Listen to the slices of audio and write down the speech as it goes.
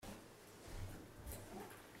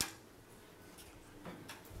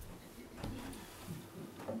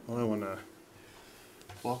Well, I want to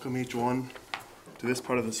welcome each one to this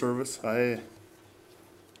part of the service. I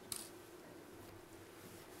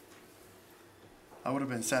would have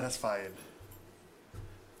been satisfied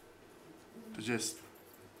to just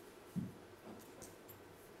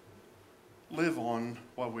live on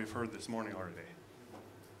what we've heard this morning already.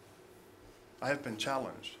 I have been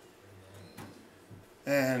challenged.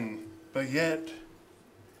 But yet,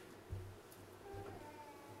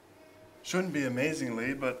 shouldn't be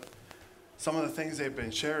amazingly, but some of the things they've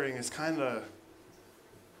been sharing is kind of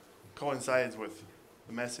coincides with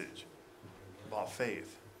the message about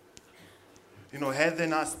faith. You know, had they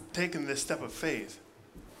not taken this step of faith,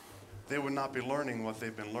 they would not be learning what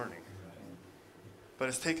they've been learning. But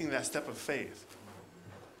it's taking that step of faith.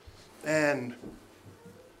 And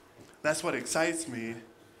that's what excites me,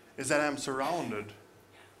 is that I'm surrounded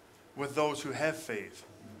with those who have faith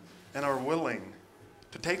and are willing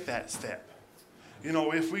to take that step. You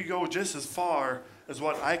know, if we go just as far as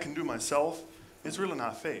what I can do myself, it's really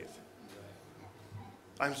not faith.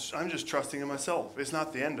 I'm just trusting in myself. It's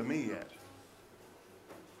not the end of me yet.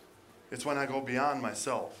 It's when I go beyond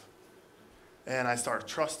myself and I start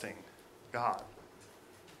trusting God.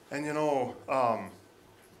 And you know,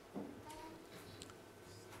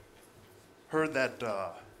 heard that,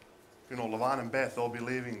 Levon and Beth, they'll be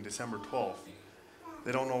leaving December 12th.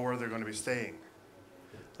 They don't know where they're going to be staying.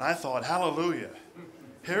 And I thought, hallelujah,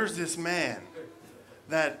 here's this man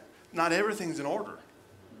that not everything's in order,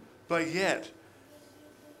 but yet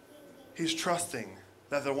he's trusting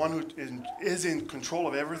that the one who is in control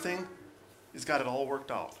of everything has got it all worked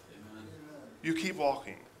out. You keep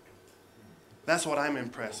walking. That's what I'm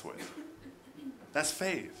impressed with. That's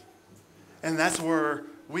faith. And that's where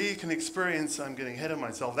we can experience, I'm getting ahead of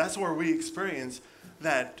myself, that's where we experience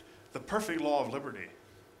that the perfect law of liberty.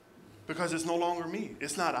 Because it's no longer me.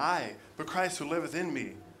 It's not I, but Christ who liveth in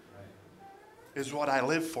me is what I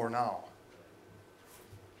live for now.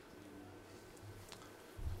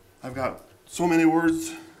 I've got so many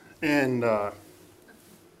words, and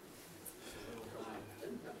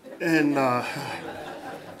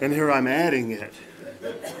here I'm adding it.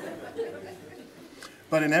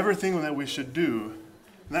 But in everything that we should do,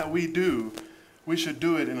 we should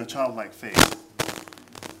do it in a childlike faith.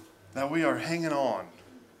 That we are hanging on.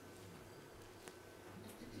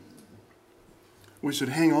 We should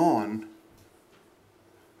hang on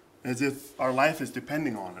as if our life is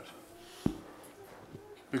depending on it.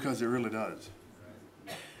 Because it really does.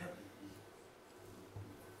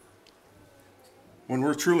 When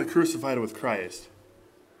we're truly crucified with Christ,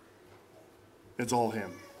 it's all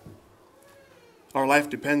Him. Our life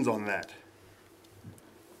depends on that.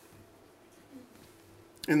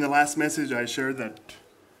 In the last message I shared that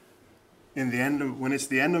when it's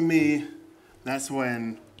the end of me, that's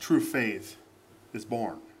when true faith is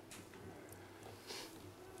born.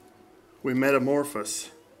 We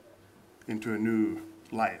metamorphose into a new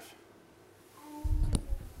life.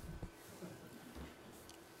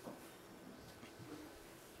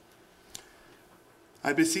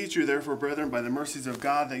 I beseech you, therefore, brethren, by the mercies of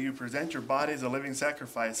God, that you present your bodies a living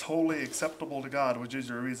sacrifice, wholly acceptable to God, which is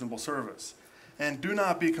your reasonable service. And do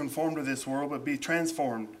not be conformed to this world, but be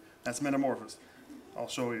transformed. That's metamorphosis. I'll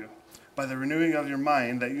show you. By the renewing of your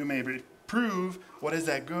mind, that you may prove what is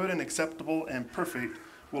that good and acceptable and perfect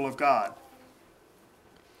will of God.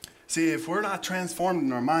 See, if we're not transformed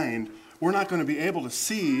in our mind, we're not going to be able to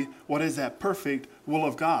see what is that perfect will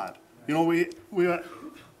of God. You know, we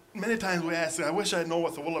many times we ask, I wish I know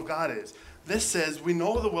what the will of God is. This says we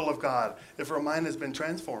know the will of God if our mind has been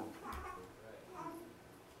transformed.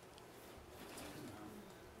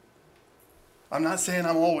 I'm not saying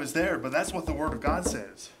I'm always there, but that's what the Word of God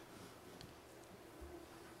says.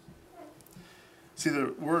 See,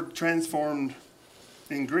 the word transformed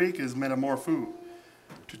in Greek is metamorphou.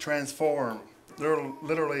 To transform,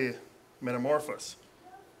 literally metamorphose,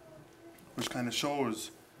 which kind of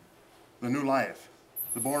shows the new life,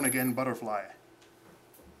 the born-again butterfly.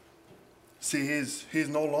 See, he's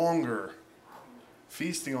no longer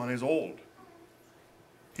feasting on his old.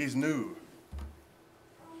 He's new.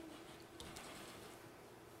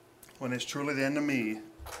 When it's truly the end of me,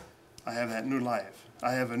 I have that new life.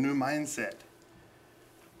 I have a new mindset.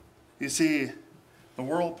 You see, the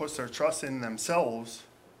world puts their trust in themselves,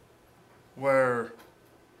 where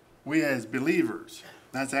we as believers,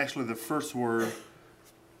 that's actually the first word,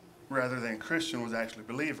 rather than Christian, was actually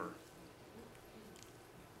believer.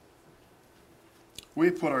 We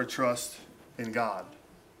put our trust in God,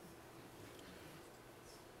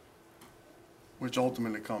 which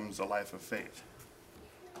ultimately comes a life of faith.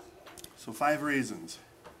 So 5 reasons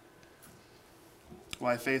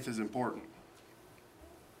why faith is important.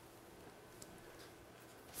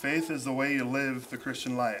 Faith is the way you live the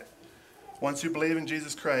Christian life. Once you believe in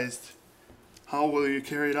Jesus Christ, how will you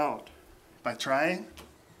carry it out? By trying?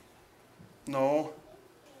 No.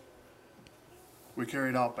 We carry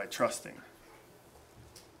it out by trusting.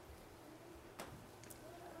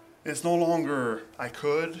 It's no longer I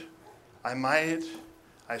could, I might,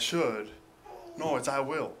 I should. No, it's I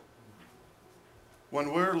will.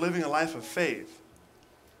 When we're living a life of faith,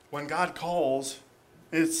 when God calls,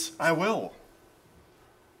 it's I will.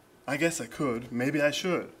 I guess I could, maybe I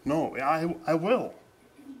should. No, I will.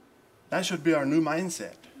 That should be our new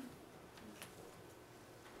mindset.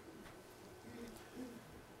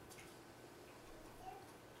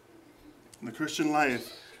 The Christian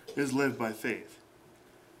life is lived by faith.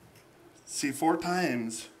 See, 4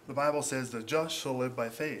 times the Bible says the just shall live by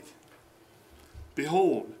faith.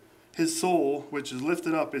 Behold, his soul, which is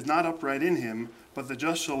lifted up, is not upright in him, but the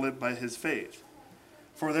just shall live by his faith.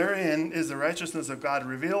 For therein is the righteousness of God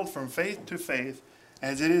revealed from faith to faith,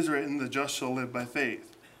 as it is written, the just shall live by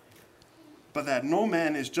faith. But that no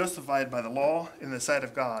man is justified by the law in the sight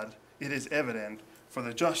of God, it is evident, for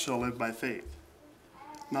the just shall live by faith.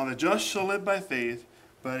 Now the just shall live by faith,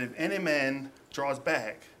 but if any man draws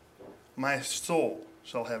back, my soul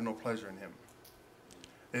shall have no pleasure in him.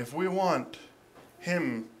 If we want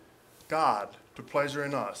him, God, to pleasure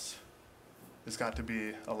in us, it's got to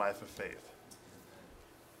be a life of faith.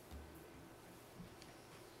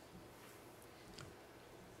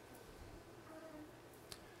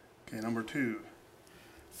 Okay, number 2.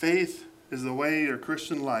 Faith is the way your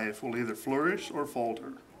Christian life will either flourish or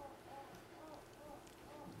falter.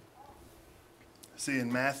 See,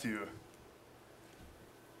 in Matthew,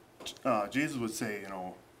 Jesus would say,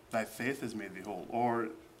 thy faith has made thee whole. Or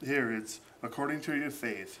here it's, according to your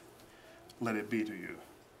faith, let it be to you.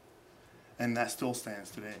 And that still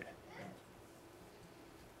stands today.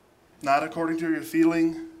 Not according to your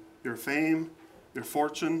feeling, your fame, your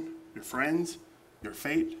fortune, your friends, your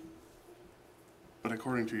fate, but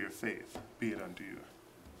according to your faith, be it unto you.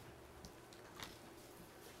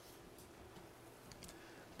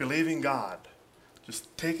 Believing God,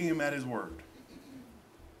 just taking him at his word,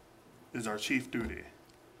 is our chief duty.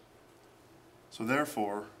 So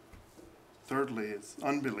therefore, thirdly, it's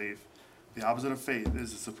unbelief. The opposite of faith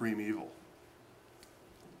is the supreme evil.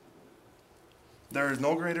 There is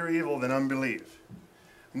no greater evil than unbelief.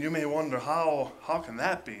 And you may wonder, how can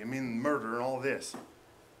that be? I mean, murder and all this.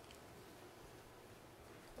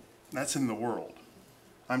 That's in the world.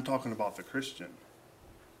 I'm talking about the Christian.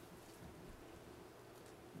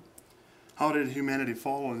 How did humanity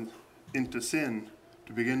fall into sin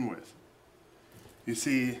to begin with? You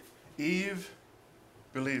see, Eve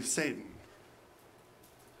believed Satan.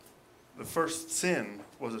 The first sin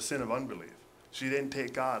was a sin of unbelief. She didn't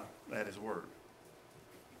take God at his word.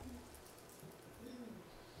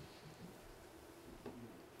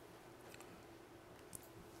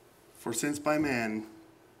 For since by man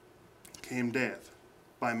came death,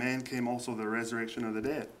 by man came also the resurrection of the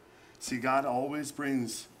dead. See, God always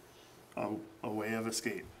brings a way of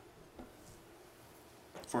escape.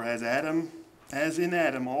 For as in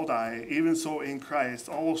Adam all die, even so in Christ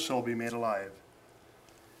all shall be made alive.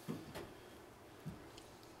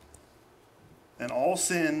 And all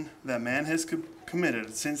sin that man has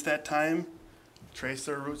committed since that time trace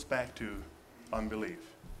their roots back to unbelief.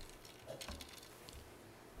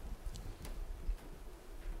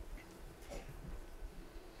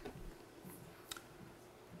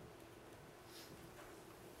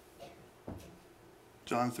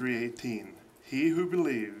 John 3:18. He who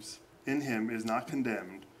believes in him is not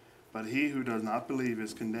condemned, but he who does not believe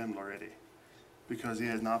is condemned already, because he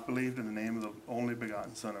has not believed in the name of the only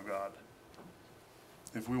begotten Son of God.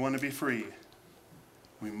 If we want to be free,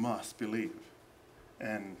 we must believe.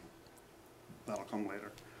 And that'll come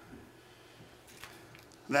later.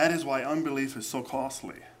 That is why unbelief is so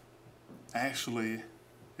costly. Actually,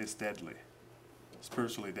 it's deadly.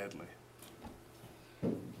 Spiritually deadly.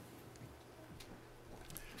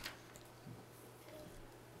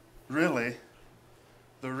 Really,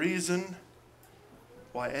 the reason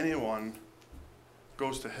why anyone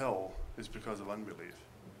goes to hell is because of unbelief.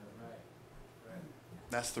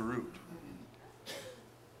 That's the root.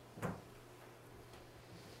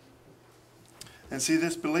 And see,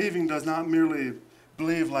 this believing does not merely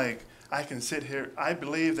believe like, I can sit here, I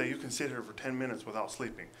believe that you can sit here for 10 minutes without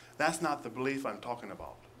sleeping. That's not the belief I'm talking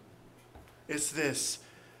about. It's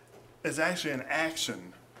actually an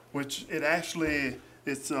action, which the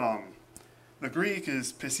Greek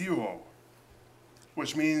is pisiuo,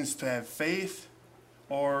 which means to have faith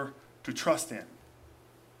or to trust in.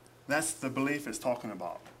 That's the belief it's talking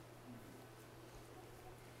about.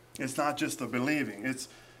 It's not just the believing.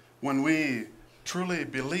 when we truly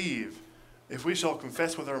believe, if we shall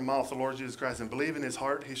confess with our mouth the Lord Jesus Christ and believe in his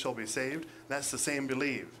heart, he shall be saved. That's the same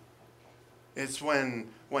believe. It's when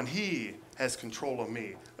he has control of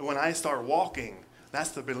me. When I start walking, that's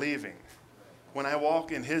the believing. When I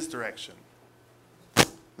walk in his direction,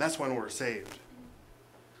 that's when we're saved.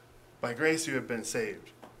 By grace you have been saved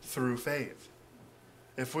through faith.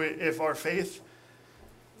 If our faith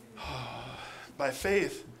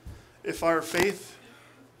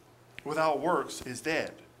without works is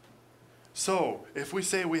dead. So, if we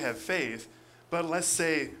say we have faith, but let's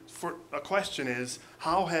say, for a question is,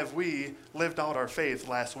 how have we lived out our faith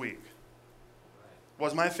last week?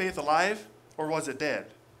 Was my faith alive or was it dead?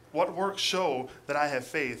 What works show that I have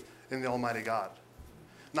faith in the Almighty God?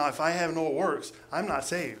 Now, if I have no works, I'm not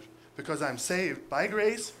saved, because I'm saved by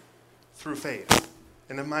grace through faith.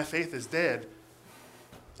 And if my faith is dead,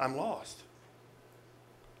 I'm lost.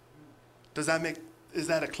 Is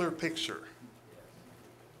that a clear picture?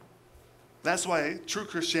 That's why true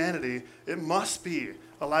Christianity, it must be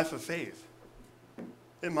a life of faith.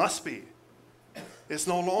 It must be. It's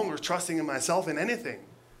no longer trusting in myself in anything.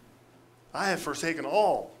 I have forsaken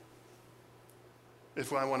all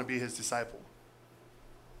if I want to be his disciple.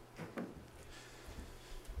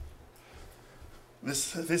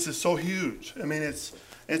 This is so huge. I mean, it's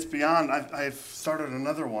beyond. I've started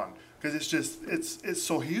another one because it's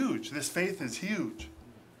so huge. This faith is huge.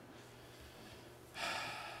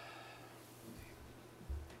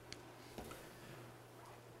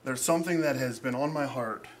 There's something that has been on my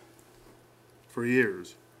heart for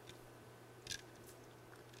years.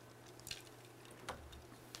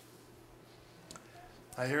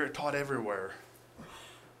 I hear it taught everywhere,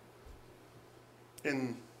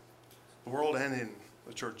 in the world and in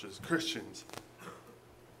the churches, Christians.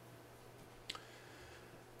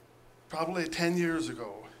 Probably 10 years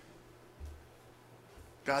ago,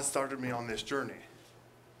 God started me on this journey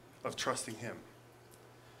of trusting him.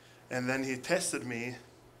 And then he tested me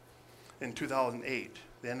in 2008,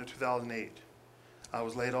 the end of 2008. I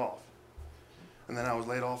was laid off. And then I was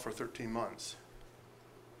laid off for 13 months.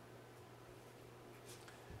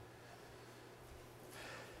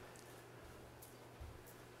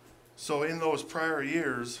 So in those prior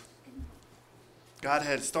years, God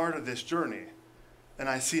had started this journey. And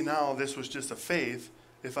I see now this was just a faith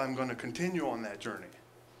if I'm going to continue on that journey.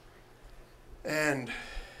 And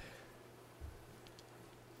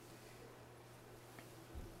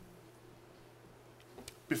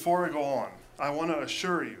before I go on, I want to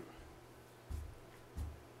assure you,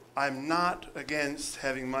 I'm not against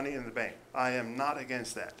having money in the bank. I am not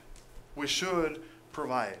against that. We should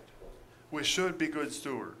provide. We should be good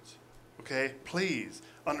stewards. Okay? Please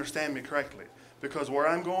understand me correctly. Because where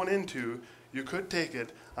I'm going into, you could take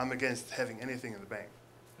it, I'm against having anything in the bank.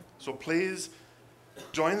 So please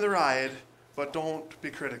join the ride, but don't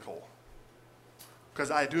be critical.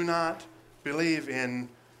 Because I do not believe in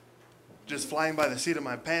just flying by the seat of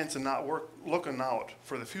my pants and not looking out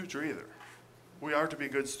for the future either. We are to be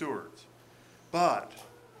good stewards. But,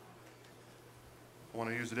 I want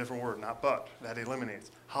to use a different word, not but, that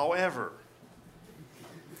eliminates. However,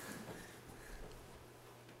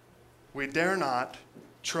 we dare not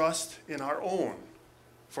trust in our own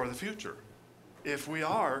for the future. If we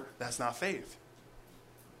are, that's not faith.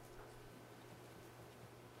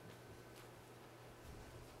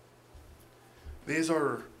 These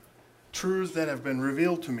are truths that have been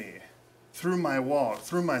revealed to me through my walk,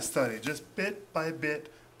 through my study, just bit by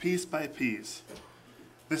bit, piece by piece.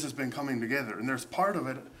 This has been coming together. And there's part of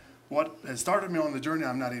it, what has started me on the journey,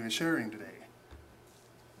 I'm not even sharing today.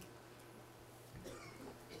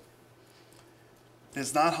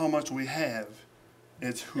 It's not how much we have,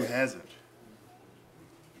 it's who has it.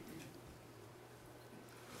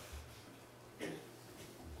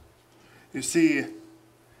 You see,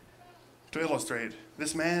 to illustrate,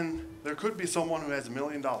 this man, there could be someone who has $1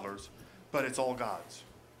 million, but it's all God's.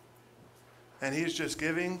 And he's just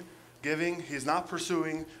giving, he's not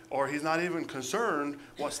pursuing, or he's not even concerned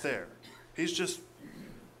what's there. He's just,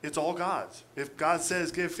 it's all God's. If God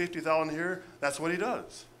says give 50,000 here, that's what he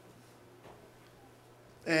does.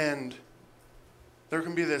 And there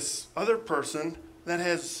can be this other person that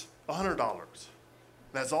has $100.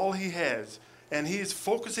 That's all he has. And he's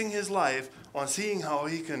focusing his life on seeing how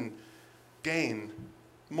he can gain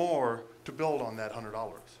more to build on that $100.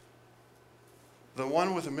 The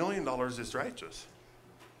one with $1 million is righteous.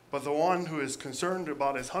 But the one who is concerned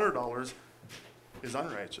about his $100 is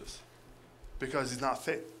unrighteous. Because he's not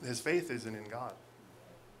his faith isn't in God.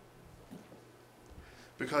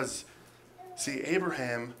 Because, see,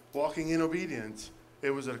 Abraham, walking in obedience,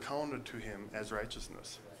 it was accounted to him as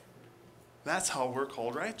righteousness. That's how we're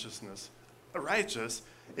called righteous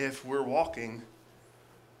if we're walking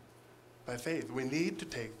by faith. We need to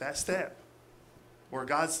take that step. Where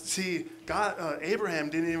Abraham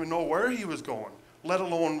didn't even know where he was going, let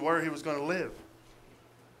alone where he was going to live.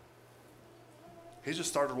 He just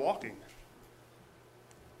started walking.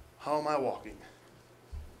 How am I walking?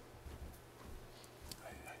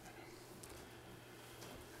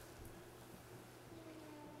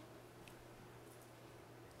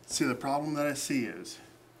 See, the problem that I see is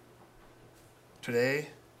today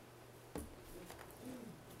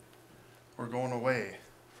we're going away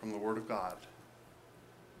from the Word of God.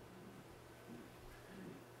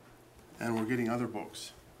 And we're getting other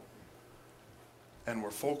books. And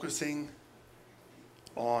we're focusing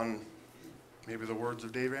on maybe the words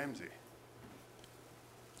of Dave Ramsey.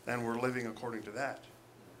 And we're living according to that.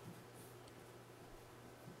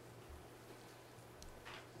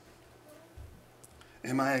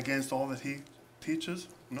 Am I against all that he teaches?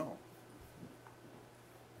 No.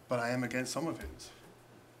 But I am against some of his.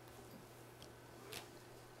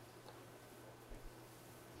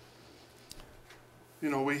 You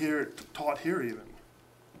know, we hear it taught here even.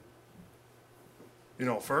 You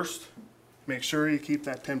know, first, make sure you keep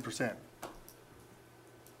that 10%.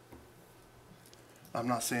 I'm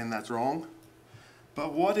not saying that's wrong.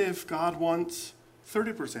 But what if God wants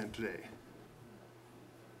 30% today?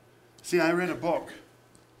 See, I read a book.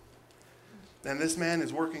 And this man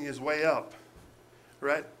is working his way up.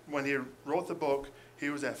 Right? When he wrote the book, he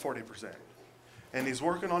was at 40%. And he's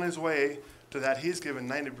working on his way to that he's given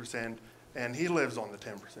 90%, and he lives on the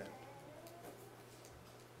 10%.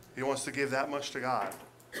 He wants to give that much to God.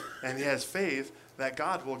 And he has faith that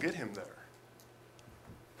God will get him there.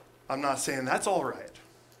 I'm not saying that's all right.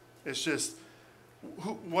 It's just,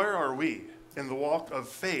 where are we in the walk of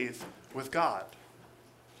faith with God?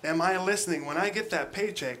 Am I listening? When I get that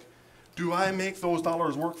paycheck, do I make those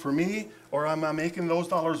dollars work for me, or am I making those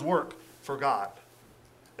dollars work for God?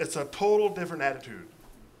 It's a total different attitude.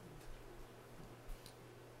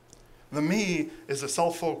 The me is a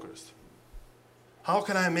self-focused. How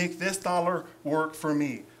can I make this dollar work for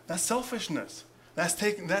me? That's selfishness.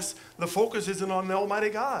 The focus isn't on the Almighty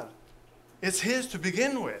God. It's His to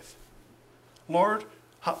begin with. Lord,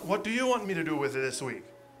 what do you want me to do with it this week?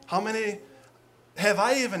 How many have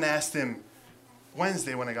I even asked Him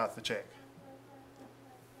Wednesday when I got the check?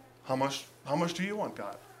 How much do you want,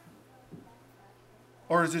 God?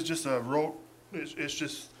 Or is it just it's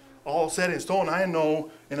just all set in stone? I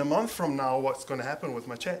know in a month from now what's going to happen with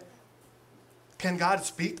my check. Can God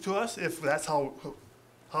speak to us if that's how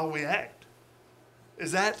we act?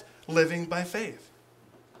 Is that living by faith?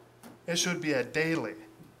 It should be a daily.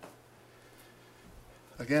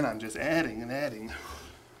 Again, I'm just adding and adding.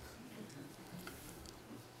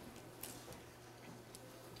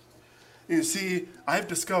 You see, I've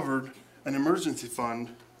discovered an emergency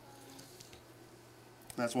fund.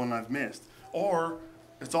 That's one I've missed. Or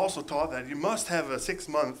it's also taught that you must have a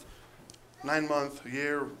 6-month, 9-month,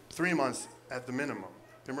 year, 3 months at the minimum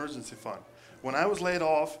emergency fund. When I was laid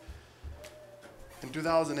off in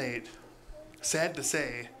 2008, sad to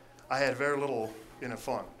say, I had very little in a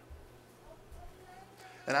fund.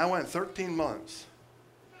 And I went 13 months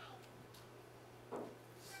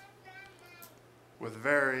with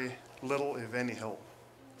very little, if any, help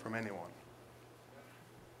from anyone.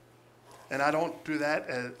 And I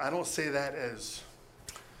don't say that as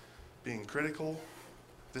being critical.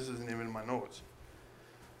 This isn't even in my notes.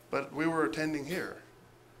 But we were attending here.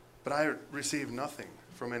 But I received nothing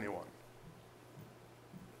from anyone.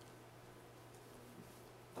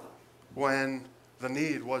 When the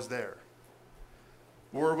need was there.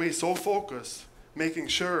 Were we so focused, making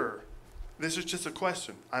sure, this is just a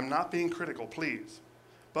question, I'm not being critical, please,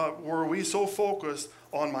 but were we so focused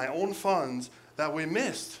on my own funds that we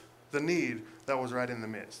missed the need that was right in the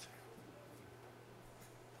midst?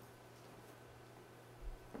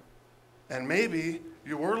 And maybe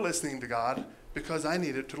you were listening to God because I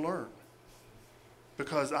needed to learn,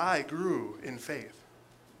 because I grew in faith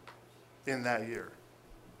in that year.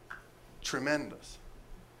 Tremendous.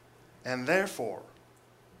 And therefore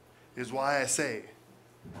is why I say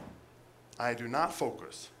I do not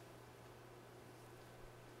focus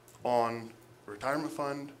on a retirement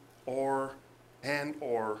fund or an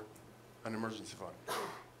emergency fund.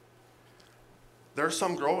 There's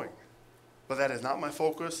some growing, but that is not my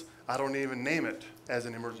focus. I don't even name it as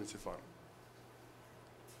an emergency fund.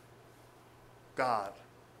 God,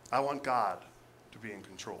 I want God to be in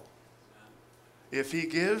control. If He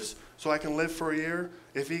gives so I can live for a year,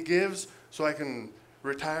 if He gives so I can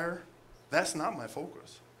retire, that's not my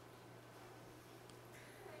focus.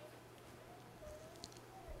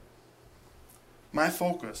 My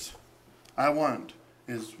focus, I want,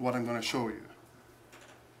 is what I'm going to show you.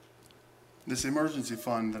 This emergency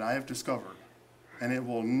fund that I have discovered, and it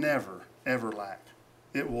will never, ever lack.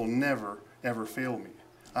 It will never, ever fail me.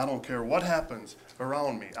 I don't care what happens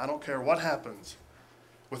around me. I don't care what happens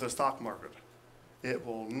with the stock market. It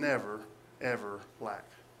will never, ever lack.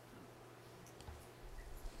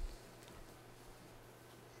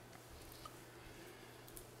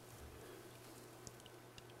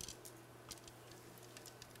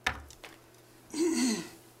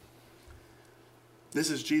 This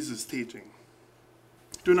is Jesus' teaching.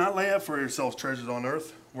 Do not lay up for yourselves treasures on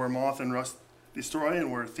earth, where moth and rust destroy and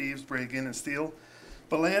where thieves break in and steal.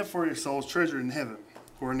 But lay up for yourselves treasure in heaven,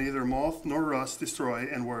 where neither moth nor rust destroy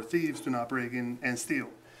and where thieves do not break in and steal.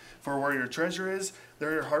 For where your treasure is,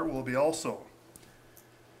 there your heart will be also.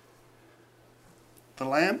 The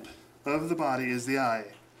lamp of the body is the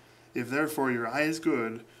eye. If therefore your eye is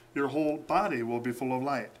good, your whole body will be full of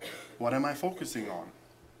light. What am I focusing on?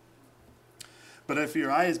 But if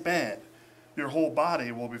your eye is bad, your whole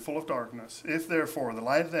body will be full of darkness. If therefore the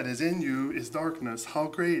light that is in you is darkness, how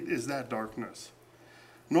great is that darkness?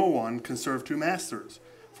 No one can serve two masters,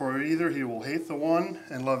 for either he will hate the one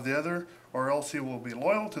and love the other, or else he will be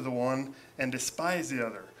loyal to the one and despise the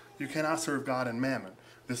other. You cannot serve God and mammon.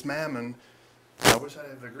 This mammon, I wish I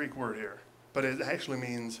had the Greek word here, but it actually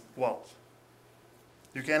means wealth.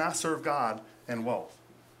 You cannot serve God and wealth.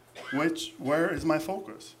 Where is my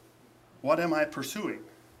focus? What am I pursuing?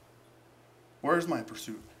 Where is my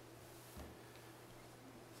pursuit?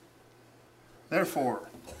 Therefore,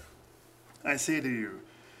 I say to you,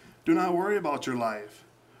 do not worry about your life,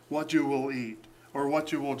 what you will eat, or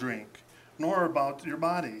what you will drink, nor about your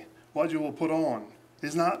body, what you will put on.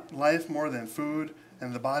 Is not life more than food,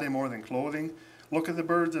 and the body more than clothing? Look at the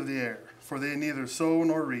birds of the air, for they neither sow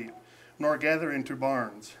nor reap, nor gather into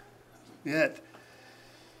barns. Yet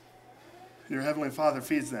your heavenly Father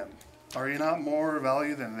feeds them. Are you not more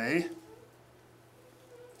value than they?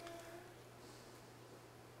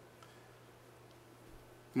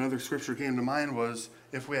 Another scripture came to mind was,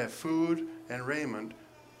 if we have food and raiment,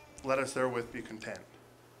 let us therewith be content.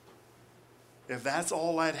 If that's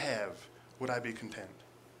all I'd have, would I be content?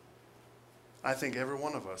 I think every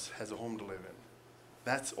one of us has a home to live in.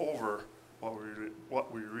 That's over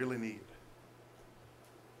what we really need,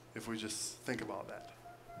 if we just think about that.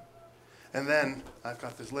 And then, I've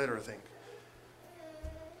got this later, I think.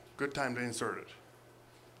 Good time to insert it.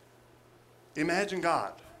 Imagine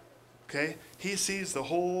God, okay? He sees the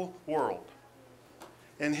whole world.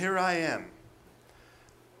 And here I am.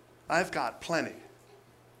 I've got plenty.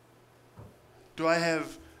 Do I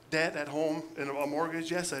have debt at home and a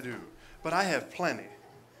mortgage? Yes, I do. But I have plenty.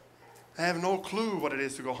 I have no clue what it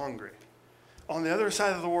is to go hungry. On the other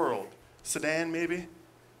side of the world, Sudan maybe,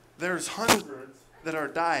 there's hundreds that are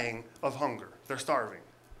dying of hunger. They're starving.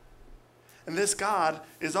 And this God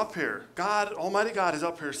is up here. God, Almighty God is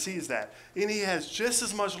up here, sees that. And he has just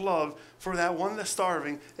as much love for that one that's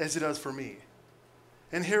starving as he does for me.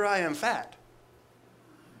 And here I am fat.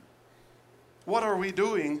 What are we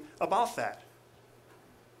doing about that?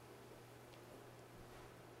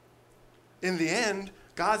 In the end,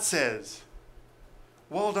 God says,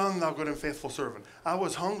 well done, thou good and faithful servant. I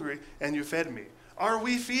was hungry and you fed me. Are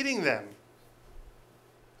we feeding them?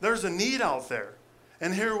 There's a need out there.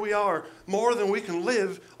 And here we are, more than we can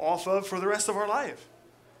live off of for the rest of our life.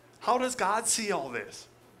 How does God see all this?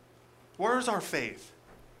 Where's our faith?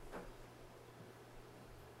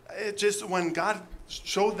 It just, when God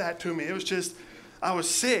showed that to me, it was just, I was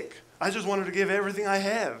sick. I just wanted to give everything I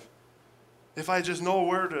have. If I just know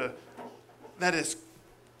where to, that is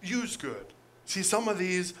used good. See, some of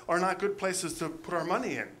these are not good places to put our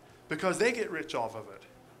money in because they get rich off of it.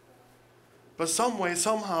 But some way,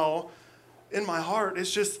 somehow, in my heart,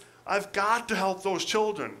 it's just, I've got to help those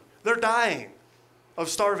children. They're dying of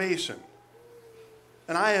starvation.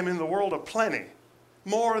 And I am in the world of plenty.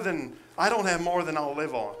 I don't have more than I'll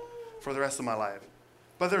live on for the rest of my life.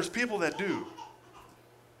 But there's people that do.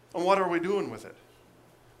 And what are we doing with it?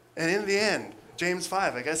 And in the end, James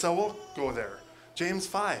 5, I guess I will go there. James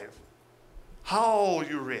 5. Howl,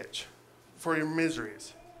 you rich, for your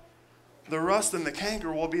miseries. The rust and the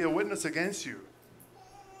canker will be a witness against you,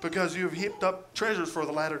 because you have heaped up treasures for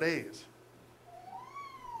the latter days.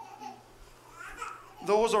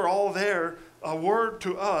 Those are all there, a word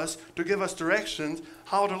to us to give us directions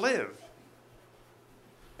how to live.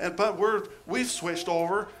 But we've switched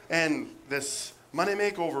over, and this money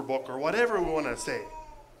makeover book or whatever we want to say,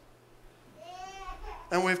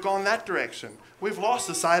 and we've gone that direction. We've lost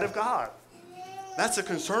the sight of God. That's a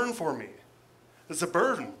concern for me. It's a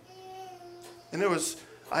burden. And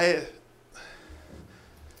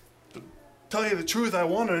Tell you the truth, I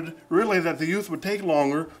wanted really that the youth would take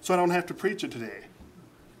longer so I don't have to preach it today.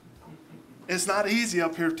 It's not easy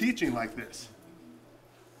up here teaching like this.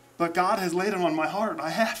 But God has laid it on my heart. I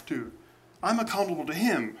have to. I'm accountable to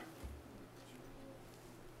Him.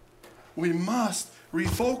 We must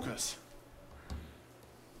refocus.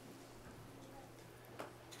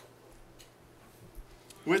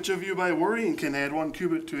 Which of you by worrying can add 1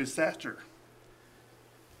 cubit to his stature?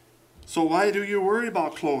 So why do you worry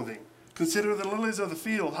about clothing? Consider the lilies of the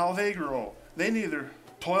field, how they grow. They neither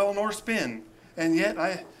toil nor spin. And yet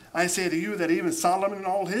I say to you that even Solomon in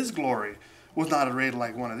all his glory was not arrayed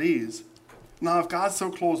like one of these. Now if God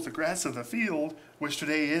so clothes the grass of the field, which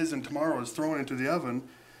today is and tomorrow is thrown into the oven,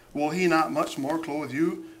 will He not much more clothe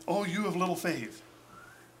you, O you of little faith?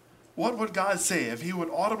 What would God say if He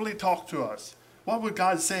would audibly talk to us? What would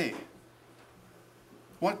God say?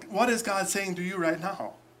 What is God saying to you right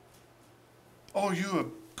now? Oh, you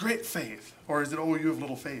of great faith. Or is it, oh, you of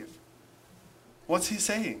little faith? What's He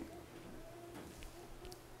saying?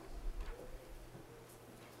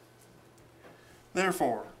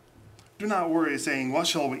 Therefore, do not worry, saying, what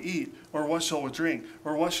shall we eat? Or what shall we drink?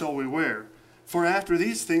 Or what shall we wear? For after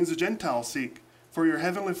these things the Gentiles seek. For your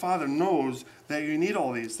heavenly Father knows that you need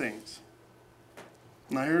all these things.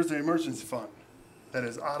 Now here's the emergency fund that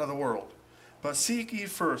is out of the world. But seek ye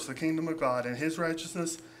first the kingdom of God and His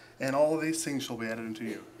righteousness, and all of these things shall be added unto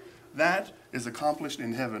you. That is accomplished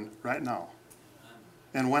in heaven right now.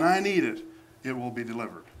 And when I need it, it will be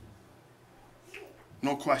delivered.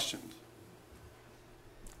 No questions.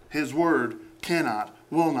 His word cannot,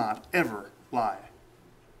 will not, ever lie.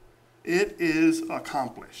 It is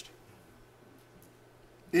accomplished.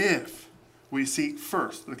 If we seek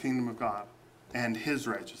first the kingdom of God and His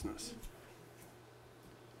righteousness.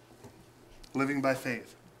 Living by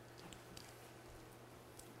faith.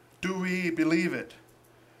 Do we believe it?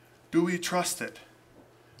 Do we trust it?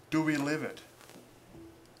 Do we live it?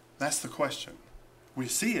 That's the question. We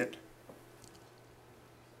see it.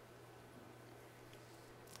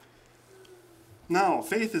 Now,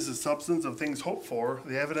 faith is the substance of things hoped for,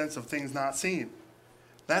 the evidence of things not seen.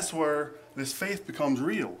 That's where this faith becomes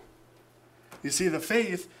real. You see, the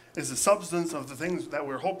faith is the substance of the things that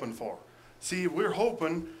we're hoping for. See, we're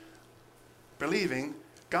hoping, believing,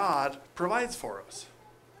 God provides for us.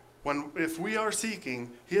 If we are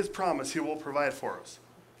seeking His promise, He will provide for us.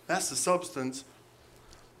 That's the substance,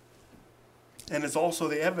 and it's also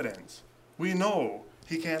the evidence. We know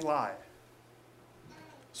He can't lie.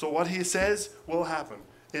 So what He says will happen.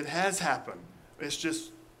 It has happened. It's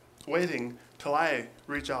just waiting till I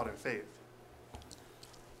reach out in faith.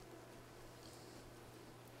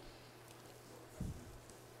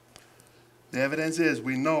 The evidence is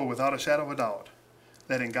we know without a shadow of a doubt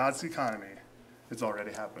that in God's economy, it's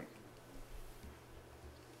already happened.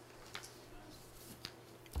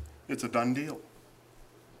 It's a done deal.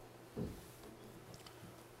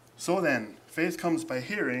 So then, faith comes by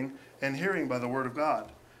hearing, and hearing by the word of God.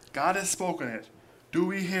 God has spoken it. Do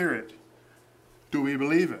we hear it? Do we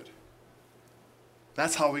believe it?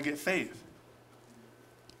 That's how we get faith.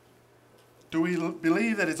 Do we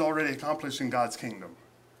believe that it's already accomplished in God's kingdom?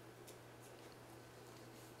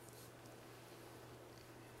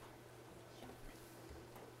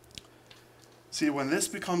 See, when this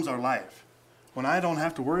becomes our life, when I don't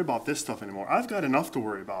have to worry about this stuff anymore, I've got enough to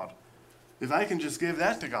worry about. If I can just give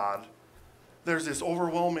that to God, there's this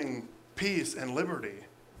overwhelming peace and liberty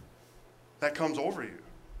that comes over you.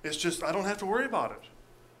 It's just, I don't have to worry about it.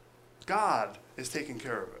 God is taking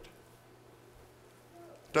care of it.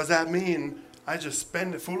 Does that mean I just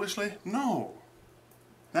spend it foolishly? No.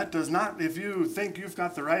 That does not, if you think you've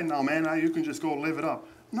got the right now, man, now you can just go live it up.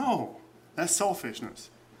 No. That's selfishness.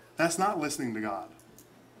 That's not listening to God.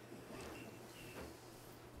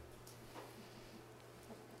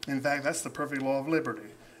 In fact, that's the perfect law of liberty,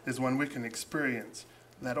 is when we can experience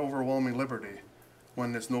that overwhelming liberty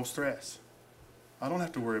when there's no stress. I don't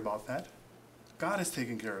have to worry about that. God is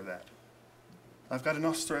taking care of that. I've got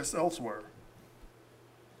enough stress elsewhere.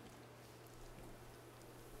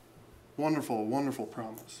 Wonderful, wonderful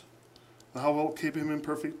promise. Thou wilt keep him in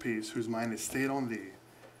perfect peace, whose mind is stayed on thee,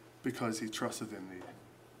 because he trusteth in thee.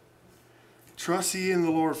 Trust ye in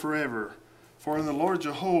the Lord forever, for in the Lord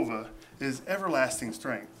Jehovah is everlasting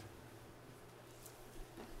strength.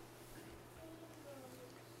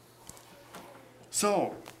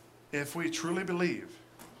 So, if we truly believe,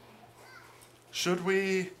 should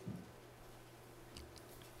we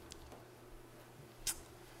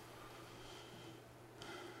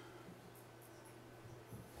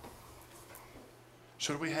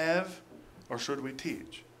have or should we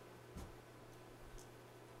teach?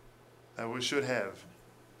 That we should have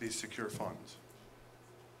these secure funds?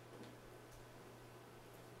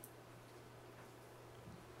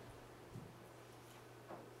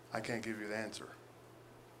 I can't give you the answer.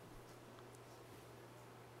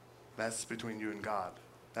 That's between you and God.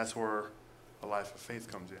 That's where a life of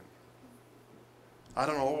faith comes in. I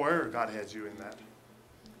don't know where God has you in that.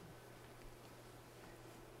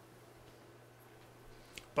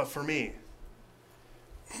 But for me,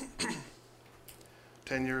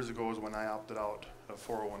 10 years ago is when I opted out of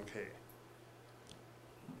 401k.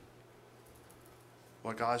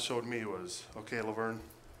 What God showed me was, okay, Laverne,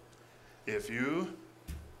 if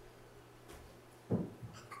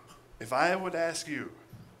I would ask you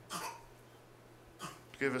to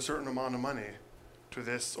give a certain amount of money to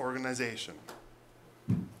this organization,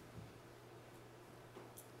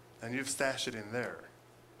 and you've stashed it in there,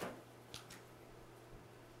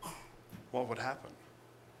 what would happen?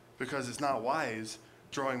 Because it's not wise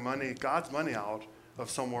drawing money, God's money, out of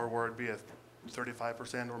somewhere where it'd be a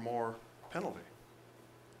 35% or more penalty.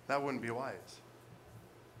 That wouldn't be wise.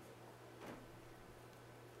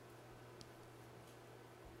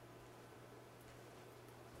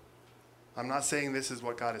 I'm not saying this is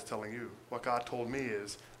what God is telling you. What God told me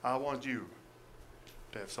is, I want you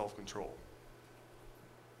to have self-control,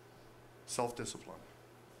 self-discipline.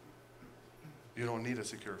 You don't need a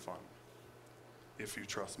secure fund if you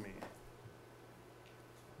trust me.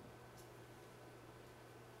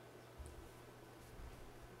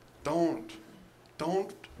 Don't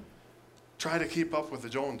try to keep up with the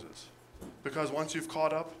Joneses, because once you've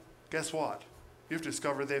caught up, guess what? You've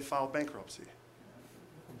discovered they've filed bankruptcy.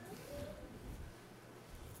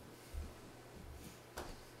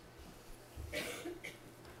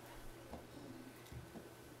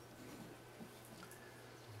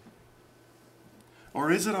 Or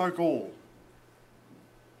is it our goal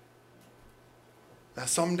that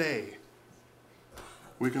someday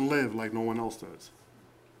we can live like no one else does,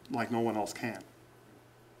 like no one else can?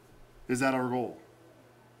 Is that our goal?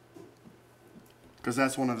 Because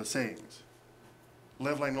that's one of the sayings.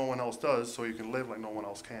 Live like no one else does so you can live like no one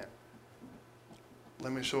else can.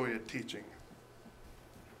 Let me show you a teaching.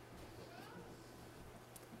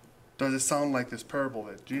 Does it sound like this parable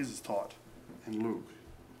that Jesus taught in Luke?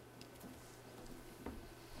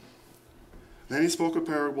 Then he spoke a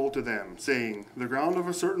parable to them, saying, The ground of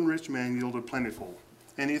a certain rich man yielded plentiful.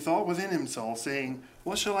 And he thought within himself, saying,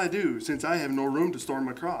 What shall I do, since I have no room to store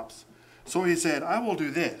my crops? So he said, I will do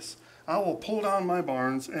this. I will pull down my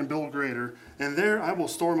barns and build greater, and there I will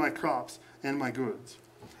store my crops and my goods.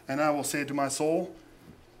 And I will say to my soul,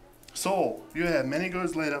 Soul, you have many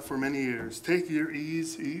goods laid up for many years. Take your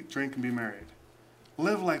ease, eat, drink, and be merry.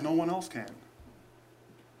 Live like no one else can.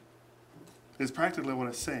 It's practically what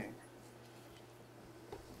it's saying.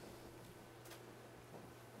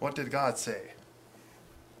 What did God say?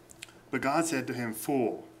 But God said to him,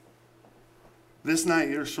 Fool, this night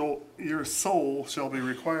your soul shall be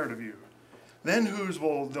required of you. Then whose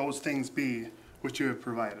will those things be which you have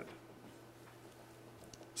provided?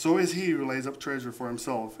 So is he who lays up treasure for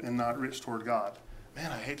himself and not rich toward God.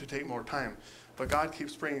 Man, I hate to take more time, but God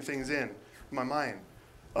keeps bringing things in my mind.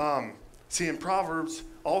 See, in Proverbs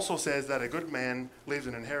also says that a good man leaves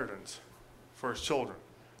an inheritance for his children.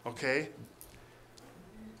 Okay?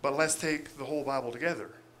 But let's take the whole Bible together.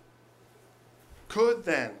 Could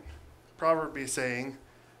then Proverbs be saying,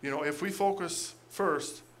 if we focus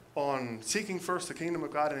first on seeking first the kingdom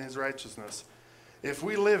of God and his righteousness, if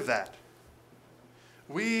we live that,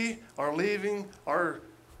 we are leaving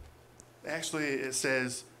actually it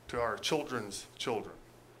says to our children's children.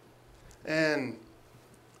 And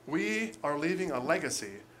we are leaving a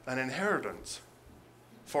legacy, an inheritance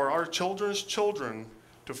for our children's children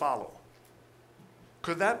to follow.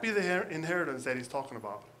 Could that be the inheritance that he's talking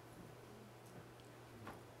about?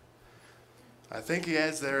 I think he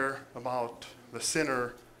adds there about the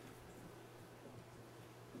sinner,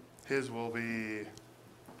 his will be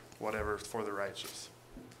whatever for the righteous.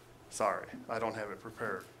 Sorry, I don't have it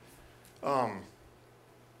prepared.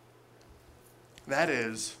 That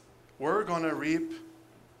is, we're going to reap,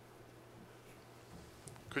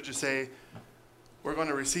 could you say, we're going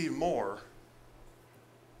to receive more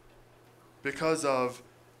because of,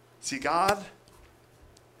 see, God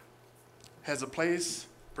has a place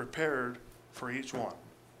prepared for each one.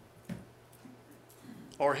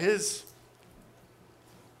 Or his,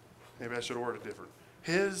 maybe I should word it different.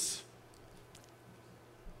 His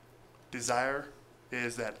desire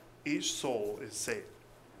is that each soul is saved,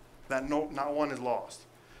 that not one is lost.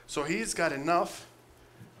 So he's got enough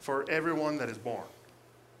for everyone that is born,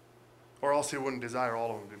 or else he wouldn't desire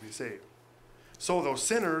all of them to be saved. So those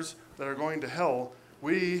sinners that are going to hell,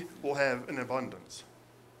 we will have an abundance.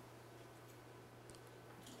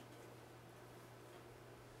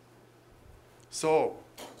 So,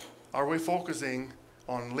 are we focusing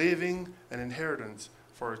on leaving an inheritance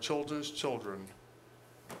for our children's children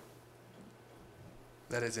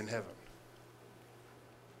that is in heaven?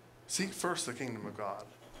 Seek first the kingdom of God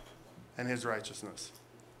and his righteousness.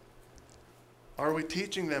 Are we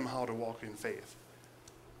teaching them how to walk in faith?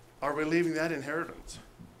 Are we leaving that inheritance?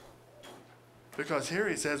 Because here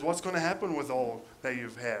he says, what's going to happen with all that you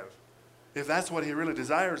have? If that's what he really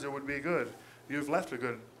desires, it would be good. You've left a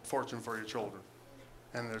good fortune for your children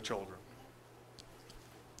and their children.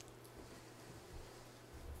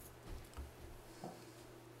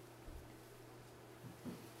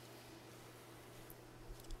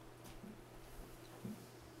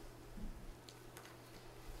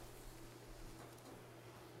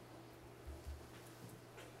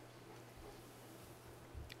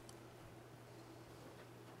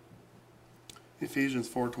 Ephesians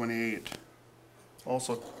 4:28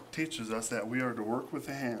 also teaches us that we are to work with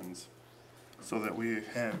the hands so that we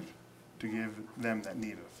have to give them that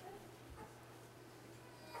needeth.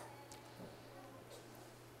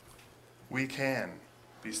 We can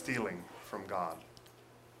be stealing from God.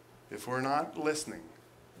 If we're not listening,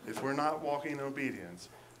 if we're not walking in obedience,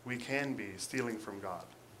 we can be stealing from God.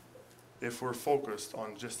 If we're focused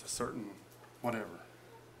on just a certain whatever.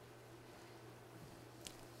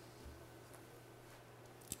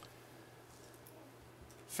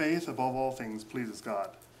 Faith above all things pleases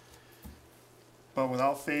God. But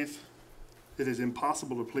without faith, it is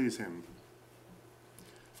impossible to please him.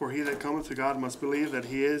 For he that cometh to God must believe that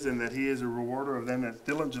he is, and that he is a rewarder of them that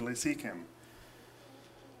diligently seek him.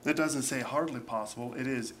 It doesn't say hardly possible, it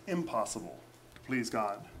is impossible to please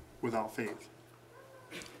God without faith.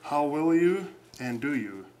 How will you and do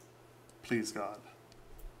you please God?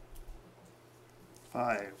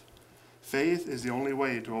 5. Faith is the only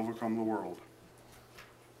way to overcome the world.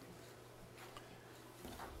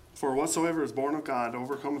 For whatsoever is born of God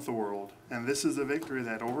overcometh the world, and this is the victory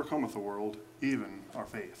that overcometh the world, even our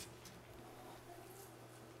faith.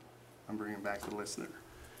 I'm bringing back the list there.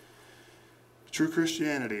 True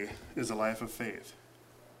Christianity is a life of faith.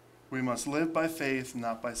 We must live by faith,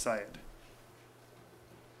 not by sight.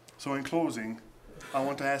 So in closing, I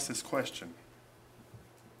want to ask this question.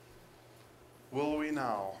 Will we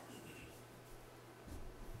now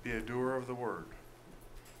be a doer of the word,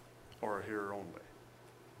 or a hearer only?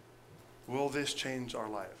 Will this change our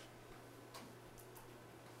life?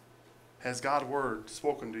 Has God's word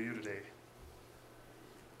spoken to you today?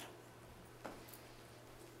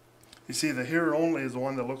 You see, the hearer only is the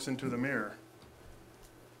one that looks into the mirror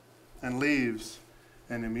and leaves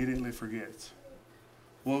and immediately forgets.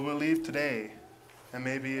 Will we leave today and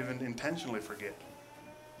maybe even intentionally forget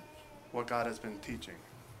what God has been teaching,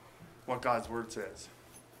 what God's word says?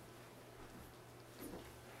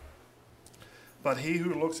 But he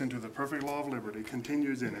who looks into the perfect law of liberty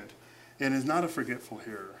continues in it, and is not a forgetful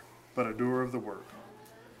hearer, but a doer of the work.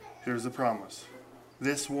 Here's the promise.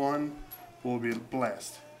 This one will be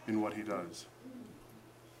blessed in what he does.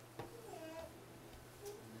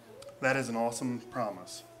 That is an awesome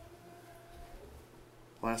promise.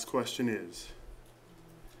 Last question is,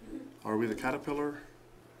 are we the caterpillar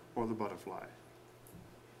or the butterfly?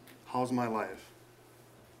 How's my life?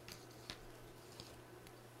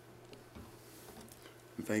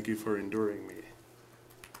 And thank you for enduring me.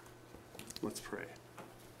 Let's pray.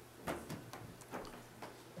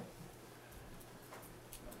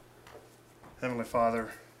 Heavenly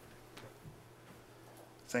Father,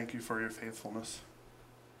 thank you for your faithfulness.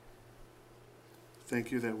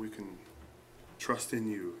 Thank you that we can trust in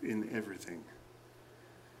you in everything.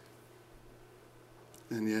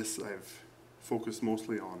 And yes, I've focused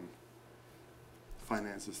mostly on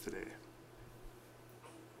finances today.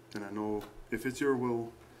 And I know if it's your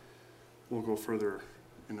will, we'll go further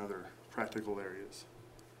in other practical areas.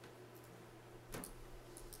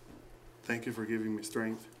 Thank you for giving me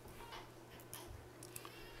strength.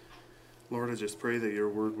 Lord, I just pray that your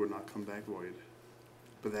word would not come back void,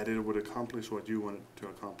 but that it would accomplish what you want it to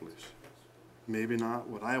accomplish. Maybe not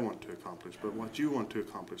what I want to accomplish, but what you want to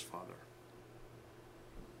accomplish, Father.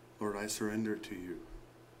 Lord, I surrender to you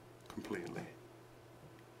completely.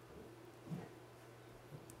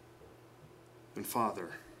 And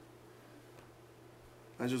Father,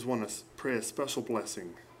 I just want to pray a special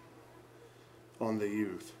blessing on the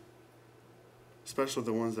youth, especially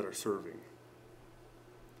the ones that are serving.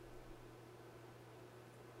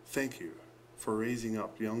 Thank you for raising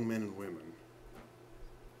up young men and women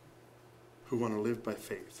who want to live by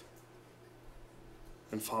faith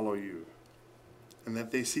and follow you, and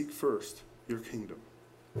that they seek first your kingdom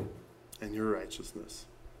and your righteousness.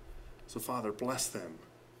 So Father, bless them.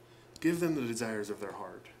 Give them the desires of their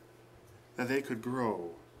heart. that they could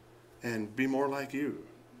grow and be more like you.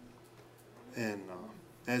 And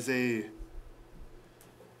as they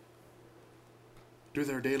do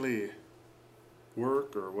their daily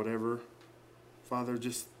work or whatever, Father,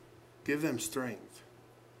 just give them strength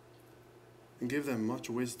and give them much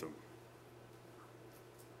wisdom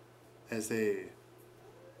as they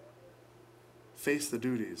face the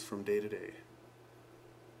duties from day to day.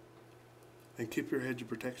 And keep your hedge of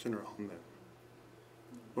protection around them.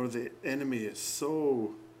 Lord, the enemy is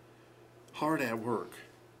so hard at work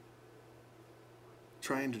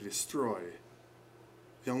trying to destroy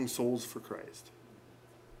young souls for Christ.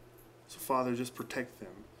 So, Father, just protect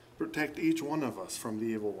them. Protect each one of us from the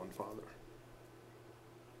evil one, Father.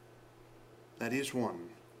 That each one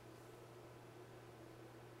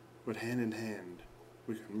would hand in hand,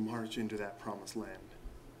 we can march into that promised land,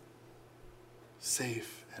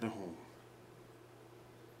 safe at home,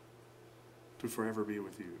 to forever be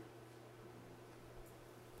with you.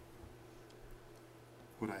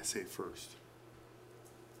 Would I say first,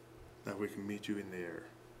 that we can meet you in the air,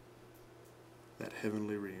 that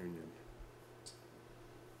heavenly reunion.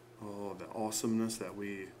 Oh, the awesomeness that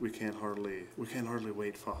we can't hardly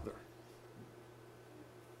wait, Father.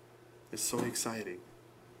 It's so exciting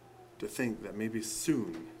to think that maybe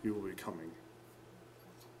soon you will be coming.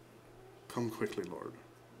 Come quickly, Lord.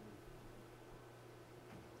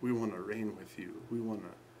 We want to reign with you. We want to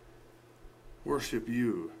worship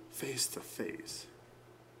you face to face.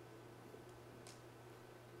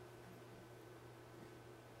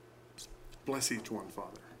 Bless each one,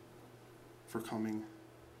 Father, for coming.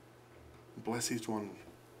 Bless each one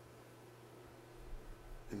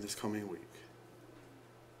in this coming week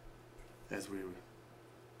as we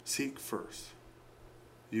seek first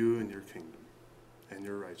you and your kingdom and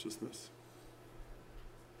your righteousness.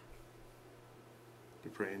 We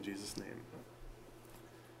pray in Jesus' name.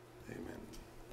 Amen.